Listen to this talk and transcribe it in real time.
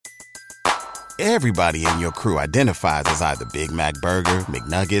Everybody in your crew identifies as either Big Mac Burger,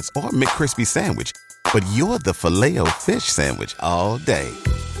 McNuggets, or McCrispy Sandwich. But you're the Filet-O-Fish Sandwich all day.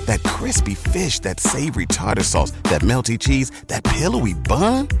 That crispy fish, that savory tartar sauce, that melty cheese, that pillowy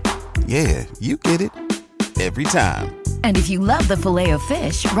bun. Yeah, you get it. Every time. And if you love the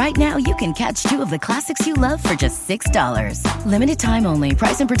Filet-O-Fish, right now you can catch two of the classics you love for just $6. Limited time only.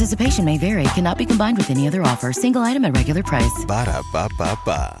 Price and participation may vary. Cannot be combined with any other offer. Single item at regular price.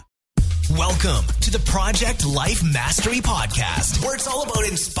 Ba-da-ba-ba-ba. Welcome to the Project Life Mastery Podcast, where it's all about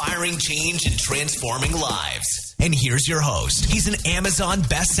inspiring change and transforming lives. And here's your host. He's an Amazon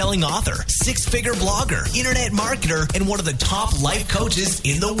best-selling author, six-figure blogger, internet marketer, and one of the top life coaches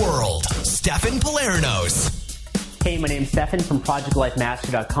in the world, Stefan Polarinos. Hey, my name's Stefan from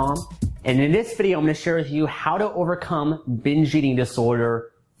ProjectLifeMastery.com, and in this video, I'm going to share with you how to overcome binge eating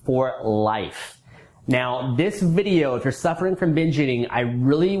disorder for life. Now, this video, if you're suffering from binge eating, I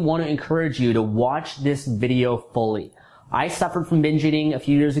really want to encourage you to watch this video fully. I suffered from binge eating a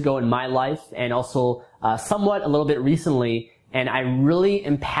few years ago in my life, and also somewhat a little bit recently, and I really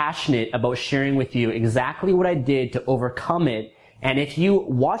am passionate about sharing with you exactly what I did to overcome it. And if you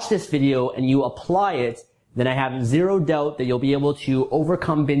watch this video and you apply it, then I have zero doubt that you'll be able to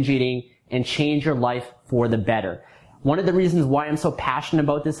overcome binge eating and change your life for the better. One of the reasons why I'm so passionate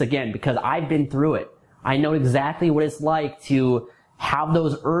about this, again, because I've been through it. I know exactly what it's like to have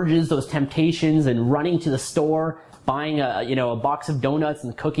those urges, those temptations, and running to the store, buying a box of donuts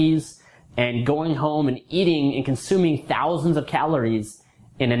and cookies, and going home and eating and consuming thousands of calories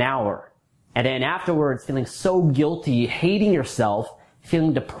in an hour. And then afterwards, feeling so guilty, hating yourself,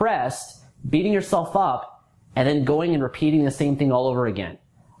 feeling depressed, beating yourself up, and then going and repeating the same thing all over again.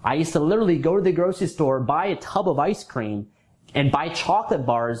 I used to literally go to the grocery store, buy a tub of ice cream, and buy chocolate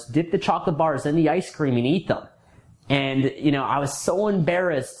bars, dip the chocolate bars in the ice cream and eat them. And, I was so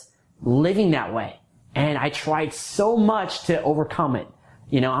embarrassed living that way. And I tried so much to overcome it.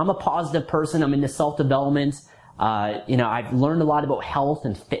 I'm a positive person. I'm into self-development. I've learned a lot about health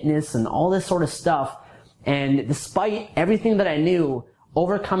and fitness and all this sort of stuff. And despite everything that I knew,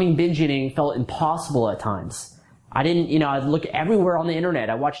 overcoming binge eating felt impossible at times. I'd look everywhere on the internet.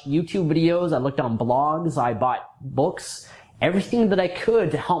 I watched YouTube videos. I looked on blogs. I bought books, everything that I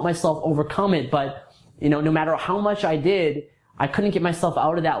could to help myself overcome it. But, no matter how much I did, I couldn't get myself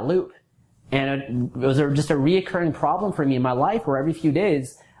out of that loop. And it was just a reoccurring problem for me in my life where every few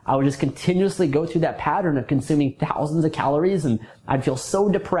days I would just continuously go through that pattern of consuming thousands of calories, and I'd feel so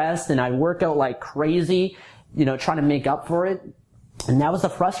depressed, and I'd work out like crazy, trying to make up for it. And that was the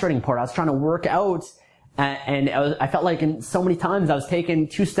frustrating part. I was trying to work out, and I felt like in so many times I was taking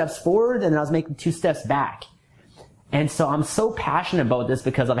 2 steps forward and I was making 2 steps back. And so I'm so passionate about this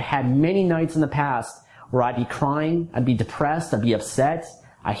because I've had many nights in the past where I'd be crying, I'd be depressed, I'd be upset,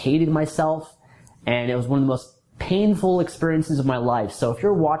 I hated myself, and it was one of the most painful experiences of my life. So if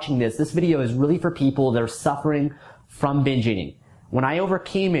you're watching this video is really for people that are suffering from binge eating. When I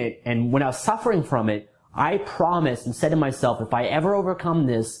overcame it and when I was suffering from it, I promised and said to myself, if I ever overcome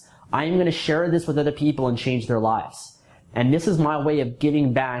this, I am going to share this with other people and change their lives. And this is my way of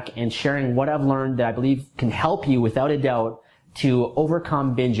giving back and sharing what I've learned that I believe can help you without a doubt to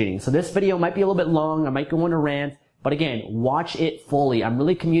overcome binge eating. So this video might be a little bit long. I might go on a rant, but again, watch it fully. I'm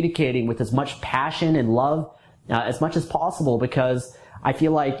really communicating with as much passion and love as much as possible because I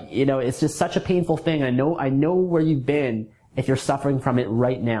feel like, it's just such a painful thing. I know where you've been if you're suffering from it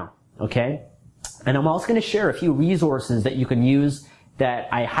right now. Okay? And I'm also going to share a few resources that you can use that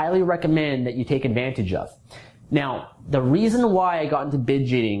I highly recommend that you take advantage of. Now, the reason why I got into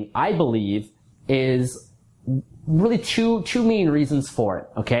binge eating, I believe, is really two main reasons for it,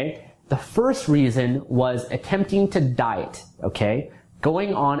 okay? The first reason was attempting to diet, okay?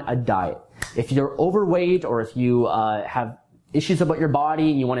 Going on a diet. If you're overweight or if you have issues about your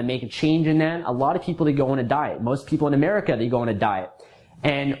body and you want to make a change in that, a lot of people, they go on a diet. Most people in America, they go on a diet.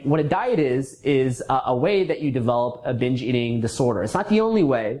 And what a diet is a way that you develop a binge eating disorder. It's not the only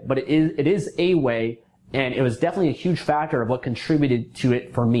way, but it is a way, and it was definitely a huge factor of what contributed to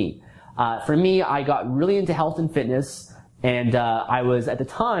it for me. For me, I got really into health and fitness, and I was, at the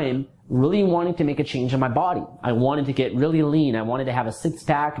time, really wanting to make a change in my body. I wanted to get really lean. I wanted to have a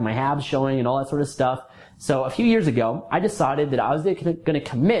six-pack and my abs showing and all that sort of stuff. So a few years ago, I decided that I was going to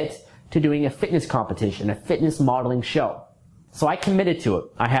commit to doing a fitness competition, a fitness modeling show. So I committed to it.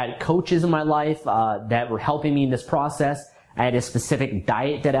 I had coaches in my life that were helping me in this process. I had a specific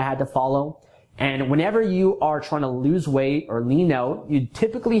diet that I had to follow. And whenever you are trying to lose weight or lean out, you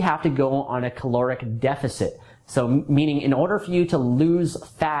typically have to go on a caloric deficit. So meaning in order for you to lose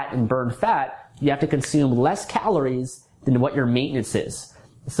fat and burn fat, you have to consume less calories than what your maintenance is.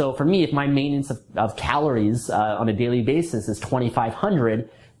 So for me, if my maintenance of calories on a daily basis is 2,500,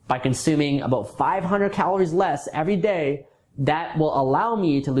 by consuming about 500 calories less every day, that will allow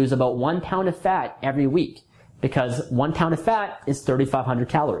me to lose about 1 pound of fat every week, because 1 pound of fat is 3,500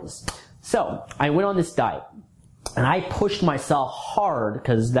 calories. So I went on this diet, and I pushed myself hard,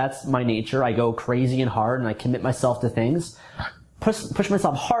 because that's my nature. I go crazy and hard, and I commit myself to things. Push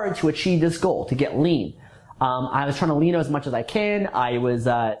myself hard to achieve this goal, to get lean. I was trying to lean as much as I can. I was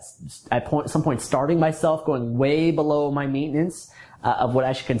at some point starving myself, going way below my maintenance of what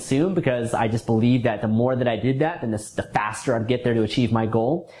I should consume, because I just believed that the more that I did that, then the faster I'd get there to achieve my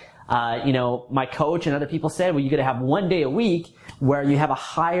goal. My coach and other people said, well, you got to have 1 day a week where you have a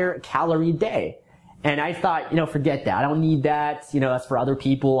higher calorie day. And I thought, forget that. I don't need that. That's for other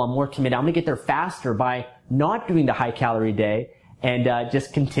people. I'm more committed. I'm going to get there faster by not doing the high calorie day and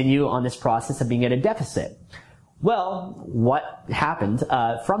just continue on this process of being at a deficit. Well, what happened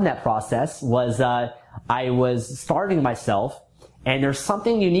from that process was I was starving myself, and there's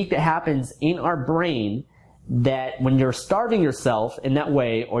something unique that happens in our brain that when you're starving yourself in that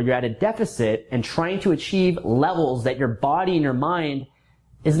way, or you're at a deficit and trying to achieve levels that your body and your mind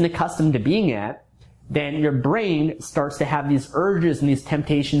isn't accustomed to being at, then your brain starts to have these urges and these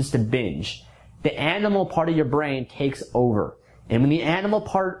temptations to binge. The animal part of your brain takes over. And when the animal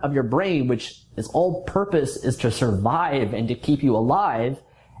part of your brain, which its all purpose is to survive and to keep you alive,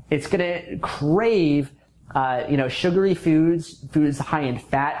 it's going to crave, sugary foods high in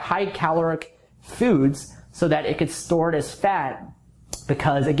fat, high caloric foods, so that it could store it as fat,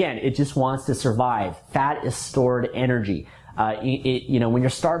 because again, it just wants to survive. Fat is stored energy. When you're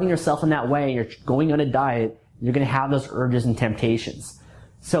starving yourself in that way, you're going on a diet, you're going to have those urges and temptations.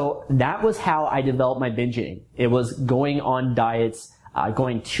 So that was how I developed my binge eating. It was going on diets,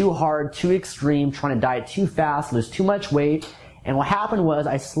 going too hard, too extreme, trying to diet too fast, lose too much weight. And what happened was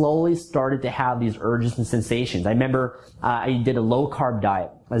I slowly started to have these urges and sensations. I remember I did a low carb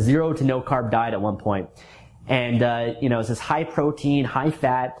diet, a 0 to no carb diet at one point. And, it was this high protein, high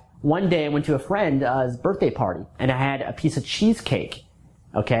fat. One day I went to a friend's birthday party, and I had a piece of cheesecake.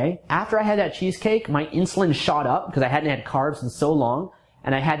 Okay? After I had that cheesecake, my insulin shot up because I hadn't had carbs in so long.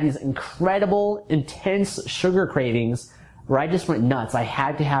 And I had these incredible, intense sugar cravings where I just went nuts. I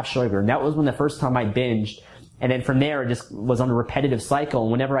had to have sugar. And that was when the first time I binged. And then from there, it just was on a repetitive cycle.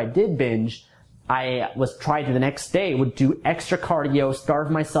 And whenever I did binge, I was tried to the next day, would do extra cardio,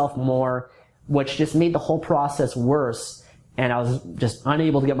 starve myself more, which just made the whole process worse. And I was just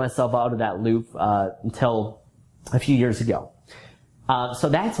unable to get myself out of that loop until a few years ago. So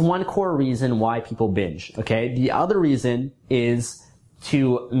that's one core reason why people binge. Okay. The other reason is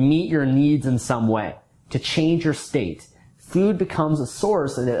to meet your needs in some way, to change your state. Food becomes a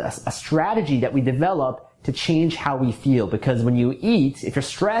source, a strategy that we develop to change how we feel. Because when you eat, if you're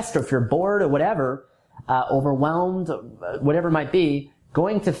stressed or if you're bored or whatever, overwhelmed, whatever it might be,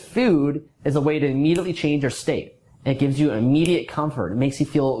 going to food is a way to immediately change your state. It gives you immediate comfort. It makes you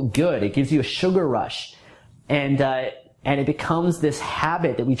feel good. It gives you a sugar rush. And it becomes this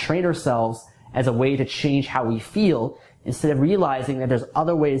habit that we train ourselves as a way to change how we feel, instead of realizing that there's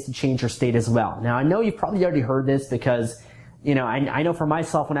other ways to change your state as well. Now, I know you've probably already heard this because, I know for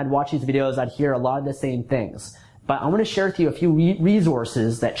myself, when I'd watch these videos, I'd hear a lot of the same things. But I want to share with you a few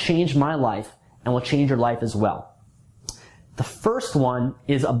resources that changed my life and will change your life as well. The first one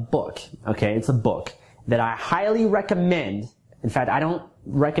is a book. Okay, it's a book that I highly recommend. In fact, I don't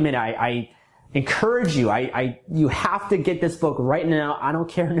recommend, I encourage you. You have to get this book right now. I don't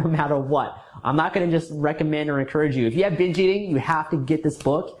care no matter what. I'm not going to just recommend or encourage you. If you have binge eating, you have to get this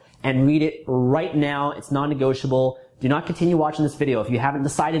book and read it right now. It's non-negotiable. Do not continue watching this video if you haven't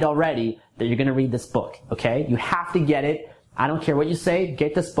decided already that you're going to read this book. Okay? You have to get it. I don't care what you say.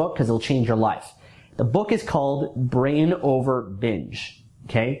 Get this book because it'll change your life. The book is called Brain Over Binge.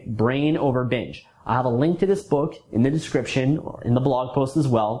 Okay? Brain Over Binge. I'll have a link to this book in the description or in the blog post as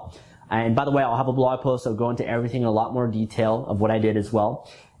well. And by the way, I'll have a blog post that'll go into everything in a lot more detail of what I did as well.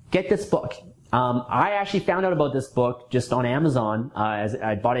 Get this book. I actually found out about this book just on Amazon.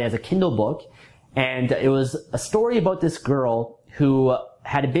 I bought it as a Kindle book. And it was a story about this girl who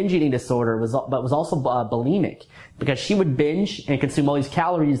had a binge eating disorder, but was also bulimic, because she would binge and consume all these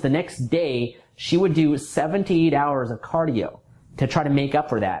calories. The next day, she would do 7 to 8 hours of cardio to try to make up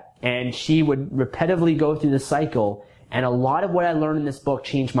for that. And she would repetitively go through this cycle. And a lot of what I learned in this book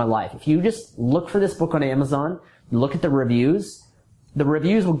changed my life. If you just look for this book on Amazon, look at the reviews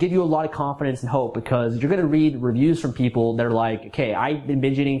will give you a lot of confidence and hope, because you're going to read reviews from people that are like, okay, I've been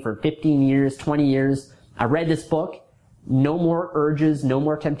binge eating for 15 years, 20 years. I read this book. No more urges, no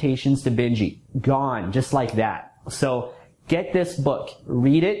more temptations to binge eat. Gone, just like that. So get this book,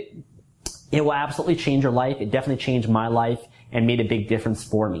 read it. It will absolutely change your life. It definitely changed my life and made a big difference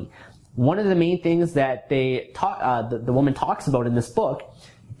for me. One of the main things that the woman talks about in this book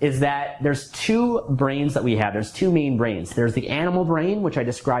is that there's two brains that we have. There's two main brains. There's the animal brain, which I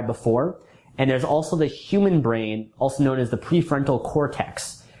described before, and there's also the human brain, also known as the prefrontal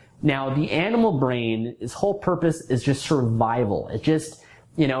cortex. Now, the animal brain, its whole purpose is just survival. It just,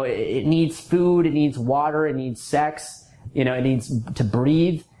 it needs food, it needs water, it needs sex, it needs to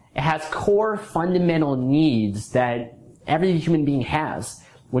breathe. It has core fundamental needs that every human being has.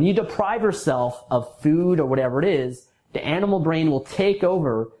 When you deprive yourself of food or whatever it is, the animal brain will take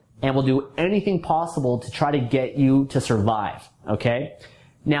over and will do anything possible to try to get you to survive, okay?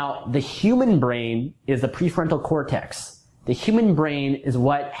 Now, the human brain is the prefrontal cortex. The human brain is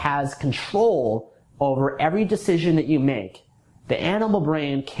what has control over every decision that you make. The animal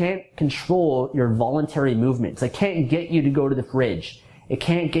brain can't control your voluntary movements. It can't get you to go to the fridge. It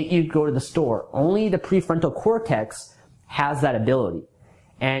can't get you to go to the store. Only the prefrontal cortex has that ability.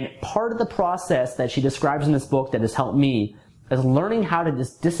 And part of the process that she describes in this book that has helped me is learning how to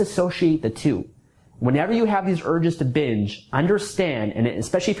disassociate the two. Whenever you have these urges to binge, understand, and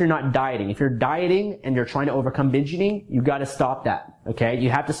especially if you're not dieting. If you're dieting and you're trying to overcome binge eating, you got to stop that, okay? You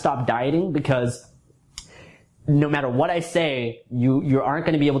have to stop dieting because no matter what I say, you aren't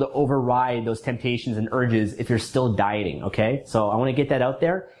going to be able to override those temptations and urges if you're still dieting, okay? So I want to get that out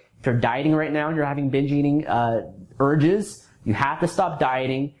there. If you're dieting right now and you're having binge eating urges, you have to stop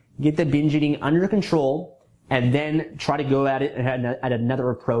dieting, get the binge eating under control, and then try to go at it at another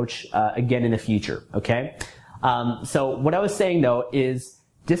approach again in the future, okay? So what I was saying, though, is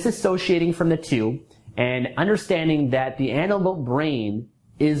disassociating from the two and understanding that the animal brain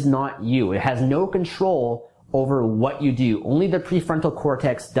is not you. It has no control over what you do. Only the prefrontal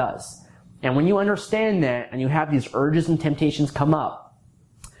cortex does. And when you understand that and you have these urges and temptations come up,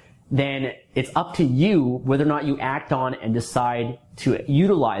 then it's up to you whether or not you act on and decide to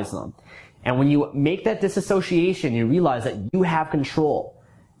utilize them. And when you make that disassociation, you realize that you have control,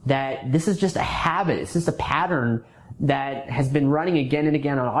 that this is just a habit. It's just a pattern that has been running again and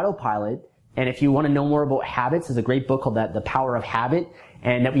again on autopilot. And if you want to know more about habits, there's a great book called The Power of Habit,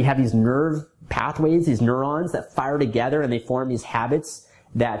 and that we have these nerve pathways, these neurons that fire together and they form these habits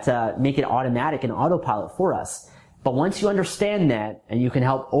that make it automatic and autopilot for us. But once you understand that and you can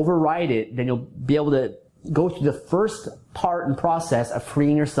help override it, then you'll be able to go through the first part and process of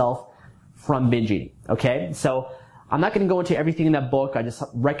freeing yourself from binge eating, okay? So I'm not going to go into everything in that book. I just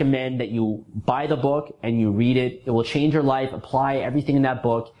recommend that you buy the book and you read it. It will change your life. Apply everything in that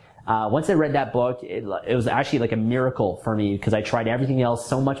book. Once I read that book, it was actually like a miracle for me because I tried everything else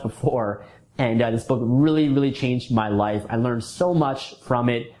so much before. And this book really, really changed my life. I learned so much from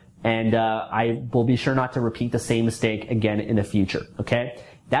it. And I will be sure not to repeat the same mistake again in the future, okay?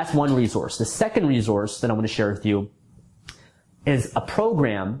 That's one resource. The second resource that I want to share with you is a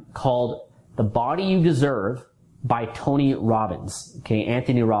program called The Body You Deserve by Tony Robbins, okay?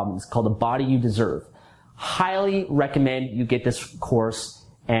 Anthony Robbins, called The Body You Deserve. Highly recommend you get this course,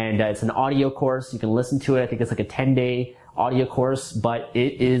 and it's an audio course. You can listen to it. I think it's like a 10-day audio course, but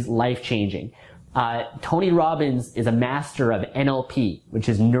it is life-changing. Tony Robbins is a master of NLP, which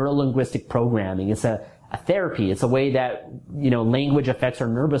is neuro-linguistic programming. It's a therapy. It's a way that, language affects our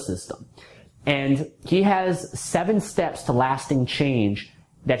nervous system. And he has 7 steps to lasting change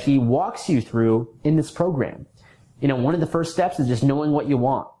that he walks you through in this program. One of the first steps is just knowing what you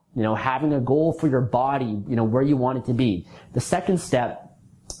want, having a goal for your body, where you want it to be. The second step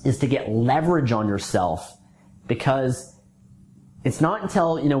is to get leverage on yourself, because it's not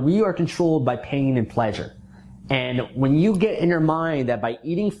until, we are controlled by pain and pleasure. And when you get in your mind that by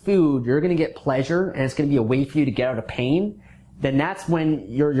eating food, you're going to get pleasure and it's going to be a way for you to get out of pain, then that's when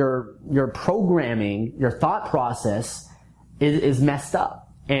your programming, your thought process is messed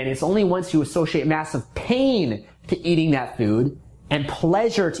up. And it's only once you associate massive pain to eating that food and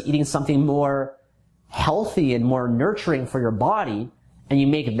pleasure to eating something more healthy and more nurturing for your body, and you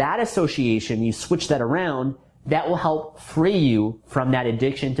make that association, you switch that around, that will help free you from that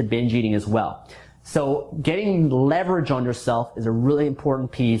addiction to binge eating as well. So getting leverage on yourself is a really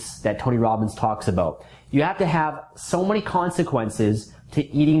important piece that Tony Robbins talks about. You have to have so many consequences to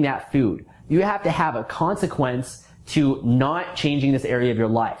eating that food. You have to have a consequence to not changing this area of your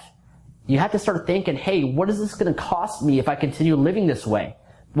life. You have to start thinking, hey, what is this going to cost me if I continue living this way?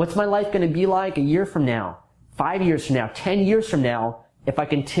 What's my life going to be like a year from now, 5 years from now, 10 years from now, if I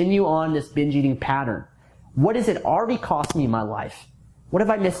continue on this binge eating pattern? What has it already cost me in my life? What have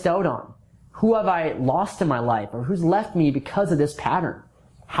I missed out on? Who have I lost in my life, or who's left me because of this pattern?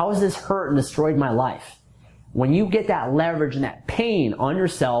 How has this hurt and destroyed my life? when you get that leverage and that pain on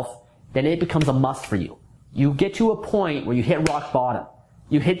yourself, then it becomes a must for you. You get to a point where you hit rock bottom.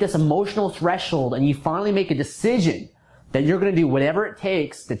 You hit this emotional threshold and you finally make a decision that you're going to do whatever it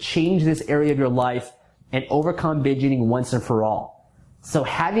takes to change this area of your life and overcome binge eating once and for all. So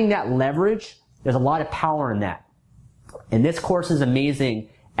having that leverage, there's a lot of power in that. And this course is amazing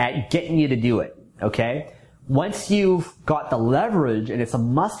at getting you to do it, okay? Once you've got the leverage and it's a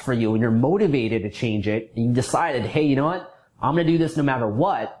must for you and you're motivated to change it, and you decided, hey, you know what? I'm going to do this no matter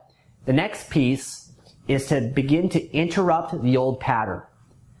what. The next piece is to begin to interrupt the old pattern.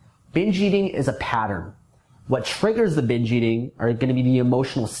 Binge eating is a pattern. What triggers the binge eating are going to be the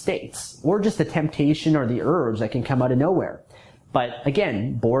emotional states or just the temptation or the urge that can come out of nowhere. But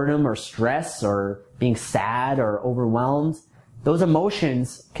again, boredom or stress or being sad or overwhelmed, those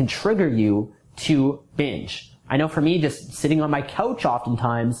emotions can trigger you to binge. I know for me, just sitting on my couch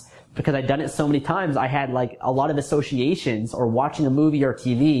oftentimes, because I'd done it so many times, I had like a lot of associations or watching a movie or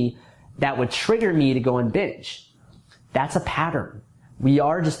TV that would trigger me to go and binge. That's a pattern. We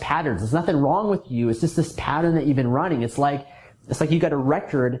are just patterns. There's nothing wrong with you. It's just this pattern that you've been running. It's like you got a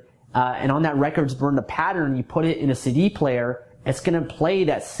record, and on that record's burned a pattern. You put it in a CD player. It's going to play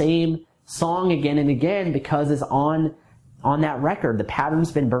that same song again and again because it's on that record. The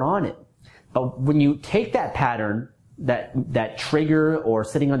pattern's been burned on it. But when you take that pattern, that trigger or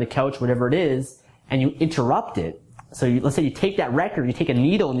sitting on the couch, whatever it is, and you interrupt it. So let's say you take that record, you take a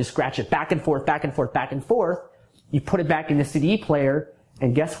needle and you scratch it back and forth, back and forth, back and forth. You put it back in the CD player,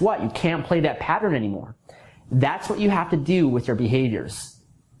 and guess what? You can't play that pattern anymore. That's what you have to do with your behaviors.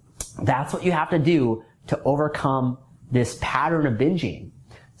 That's what you have to do to overcome this pattern of binging.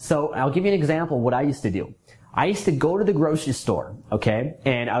 So I'll give you an example of what I used to do. I used to go to the grocery store, okay,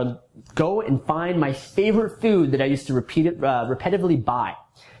 and I would go and find my favorite food that I used to repetitively buy.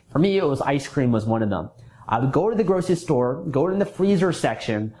 For me, it was ice cream was one of them. I would go to the grocery store, go in the freezer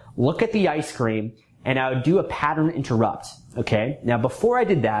section, look at the ice cream, and I would do a pattern interrupt, okay? Now, before I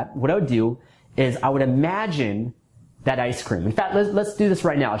did that, what I would do is I would imagine that ice cream. In fact, let's do this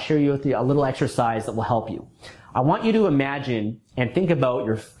right now. I'll share you with a little exercise that will help you. I want you to imagine and think about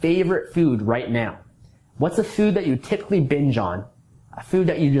your favorite food right now. What's a food that you typically binge on? A food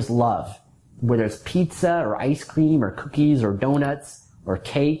that you just love, whether it's pizza or ice cream or cookies or donuts or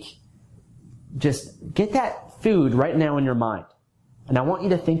cake. Just get that food right now in your mind. And I want you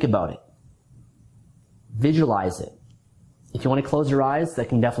to think about it. Visualize it. If you want to close your eyes, that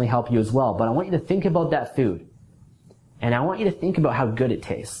can definitely help you as well. But I want you to think about that food. And I want you to think about how good it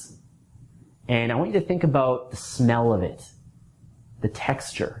tastes. And I want you to think about the smell of it, the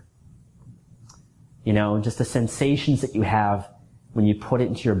texture, just the sensations that you have when you put it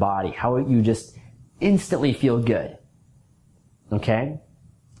into your body, how you just instantly feel good. Okay?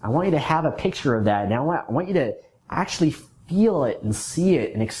 I want you to have a picture of that. Now I want you to actually feel it and see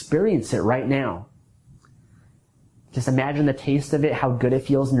it and experience it right now. Just imagine the taste of it, how good it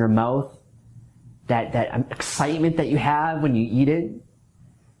feels in your mouth, that excitement that you have when you eat it.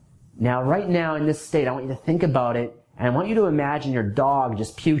 Now, right now in this state, I want you to think about it, and I want you to imagine your dog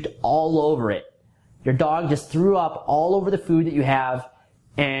just puked all over it. Your dog just threw up all over the food that you have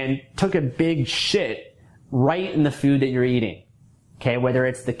and took a big shit right in the food that you're eating. Okay, whether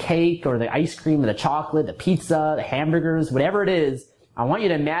it's the cake or the ice cream or the chocolate, the pizza, the hamburgers, whatever it is, I want you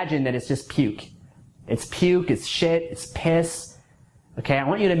to imagine that it's just puke. It's puke, it's shit, it's piss. Okay, I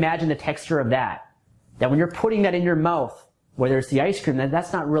want you to imagine the texture of that. That when you're putting that in your mouth, whether it's the ice cream,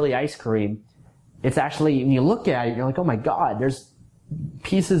 that's not really ice cream. It's actually, when you look at it, you're like, oh my God, there's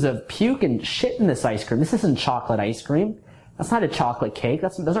pieces of puke and shit in this ice cream. This isn't chocolate ice cream. That's not a chocolate cake.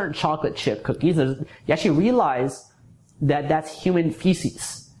 Those aren't chocolate chip cookies. You actually realize that that's human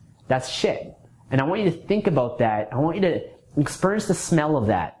feces. That's shit. And I want you to think about that. I want you to experience the smell of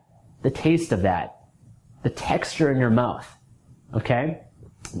that, the taste of that, the texture in your mouth. Okay?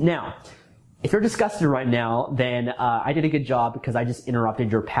 Now, if you're disgusted right now, then I did a good job because I just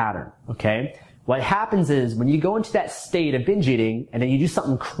interrupted your pattern. Okay? What happens is when you go into that state of binge eating and then you do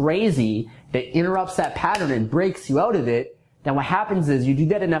something crazy that interrupts that pattern and breaks you out of it, then what happens is you do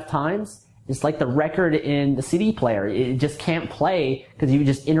that enough times, it's like the record in the CD player. It just can't play because you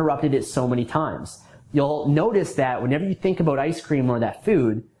just interrupted it so many times. You'll notice that whenever you think about ice cream or that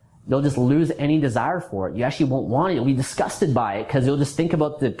food, you'll just lose any desire for it. You actually won't want it. You'll be disgusted by it because you'll just think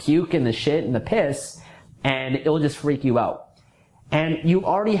about the puke and the shit and the piss, and it'll just freak you out. And you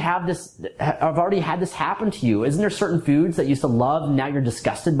already have this, I've already had this happen to you. Isn't there certain foods that you used to love and now you're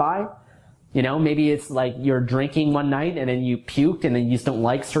disgusted by? Maybe it's like you're drinking one night and then you puked and then you just don't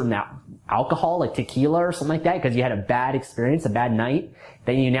like certain alcohol, like tequila or something like that, because you had a bad experience, a bad night.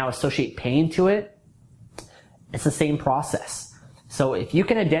 Then you now associate pain to it. It's the same process. So if you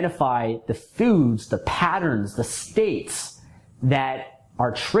can identify the foods, the patterns, the states that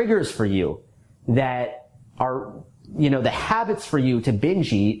are triggers for you, that are, the habits for you to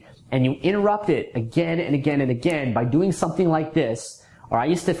binge eat, and you interrupt it again and again and again by doing something like this, or I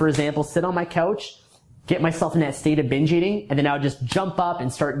used to, for example, sit on my couch, get myself in that state of binge eating, and then I would just jump up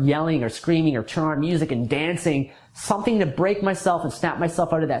and start yelling or screaming or turn on music and dancing, something to break myself and snap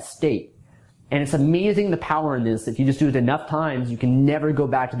myself out of that state. And it's amazing the power in this. If you just do it enough times, you can never go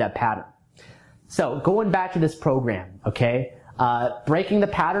back to that pattern. So going back to this program, okay? Breaking the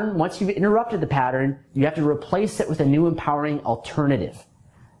pattern, once you've interrupted the pattern, you have to replace it with a new empowering alternative.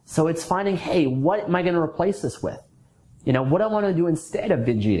 So it's finding, hey, what am I going to replace this with? What do I want to do instead of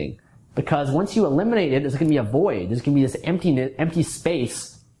binge eating? Because once you eliminate it, there's going to be a void. There's going to be this empty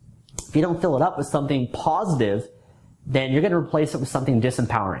space. If you don't fill it up with something positive, then you're going to replace it with something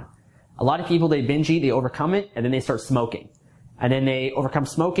disempowering. A lot of people, they binge eat, they overcome it, and then they start smoking. And then they overcome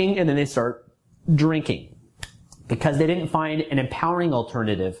smoking, and then they start drinking. Because they didn't find an empowering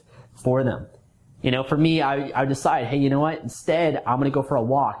alternative for them. For me, I decide, hey, you know what? Instead, I'm going to go for a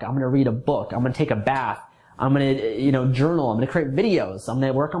walk. I'm going to read a book. I'm going to take a bath. I'm going to, journal. I'm going to create videos. I'm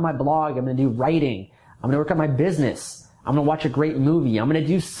going to work on my blog. I'm going to do writing. I'm going to work on my business. I'm going to watch a great movie. I'm going to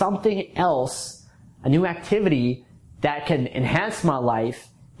do something else, a new activity that can enhance my life,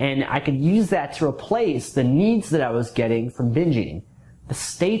 and I could use that to replace the needs that I was getting from binge eating, the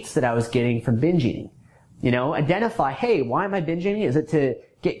states that I was getting from binge eating. Identify, hey, why am I binge eating? Is it to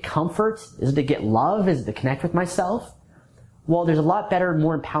get comfort? Is it to get love? Is it to connect with myself? Well, there's a lot better,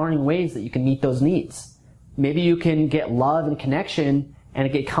 more empowering ways that you can meet those needs. Maybe you can get love and connection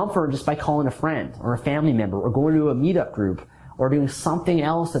and get comfort just by calling a friend or a family member or going to a meetup group or doing something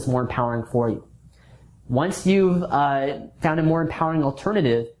else that's more empowering for you. Once you've found a more empowering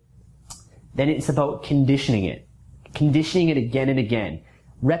alternative, then it's about conditioning it again and again.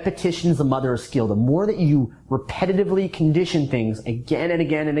 Repetition is the mother of skill. The more that you repetitively condition things again and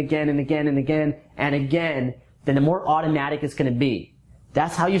again and again and again and again and again, then the more automatic it's going to be.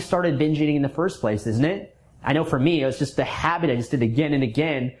 That's how you started binge eating in the first place, isn't it? I know for me, it was just the habit I just did again and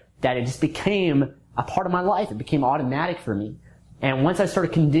again that it just became a part of my life. It became automatic for me. And once I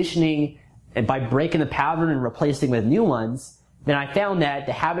started conditioning and by breaking the pattern and replacing with new ones, then I found that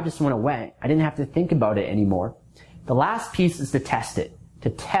the habit just went away. I didn't have to think about it anymore. The last piece is to test it. To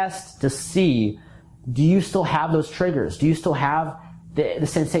test, to see, do you still have those triggers? Do you still have the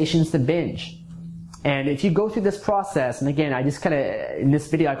sensations to binge? And if you go through this process, and again, I just in this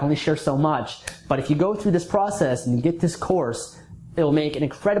video, I can only share so much, but if you go through this process and you get this course, it will make an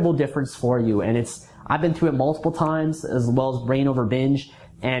incredible difference for you. And I've been through it multiple times, as well as Brain Over Binge,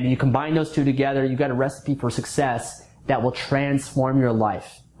 and you combine those two together, you've got a recipe for success that will transform your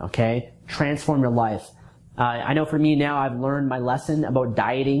life, okay? Transform your life. I know for me now, I've learned my lesson about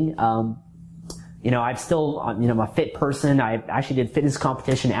dieting. I'm still, I'm a fit person. I actually did fitness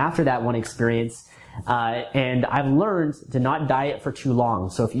competition after that one experience. And I've learned to not diet for too long.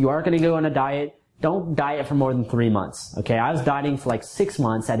 So if you are going to go on a diet, don't diet for more than 3 months. Okay. I was dieting for like 6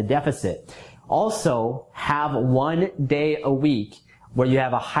 months at a deficit. Also, have 1 day a week where you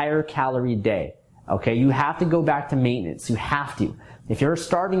have a higher calorie day. Okay. You have to go back to maintenance. You have to. If you're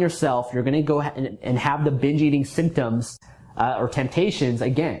starving yourself, you're going to go and have the binge eating symptoms, or temptations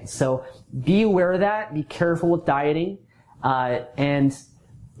again. So be aware of that. Be careful with dieting. Again,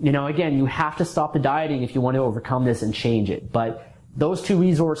 you have to stop the dieting if you want to overcome this and change it. But those two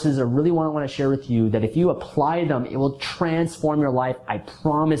resources are really what I want to share with you, that if you apply them, it will transform your life. I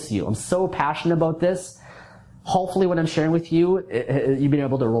promise you. I'm so passionate about this. Hopefully what I'm sharing with you, you've been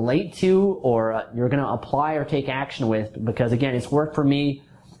able to relate to, or you're going to apply or take action with, because again, it's worked for me.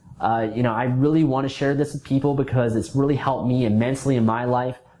 I really want to share this with people because it's really helped me immensely in my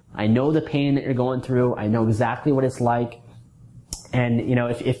life. I know the pain that you're going through. I know exactly what it's like. And,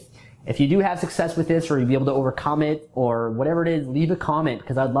 if you do have success with this, or you'll be able to overcome it, or whatever it is, leave a comment,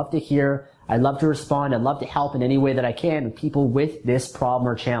 because I'd love to hear, I'd love to respond, I'd love to help in any way that I can with people with this problem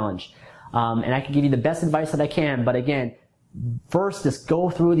or challenge. And I can give you the best advice that I can, but again, first, just go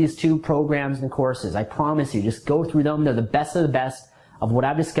through these 2 programs and courses. I promise you, just go through them. They're the best of the best of what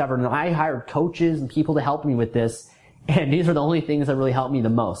I've discovered. And I hired coaches and people to help me with this, and these are the only things that really helped me the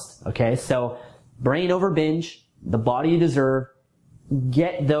most. Okay, so Brain Over Binge, The Body You Deserve,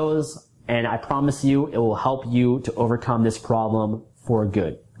 get those, and I promise you, it will help you to overcome this problem for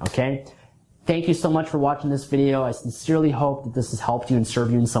good. Okay? Thank you so much for watching this video. I sincerely hope that this has helped you and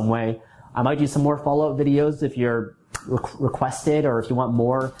served you in some way. I might do some more follow-up videos if you're requested, or if you want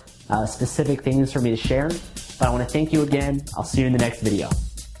more specific things for me to share. But I want to thank you again. I'll see you in the next video.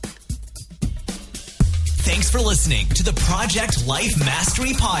 Thanks Thanks for listening to the Project Life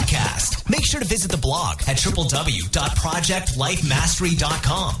Mastery Podcast. Make sure to visit the blog at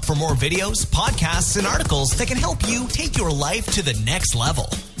www.projectlifemastery.com for more videos, podcasts, and articles that can help you take your life to the next level.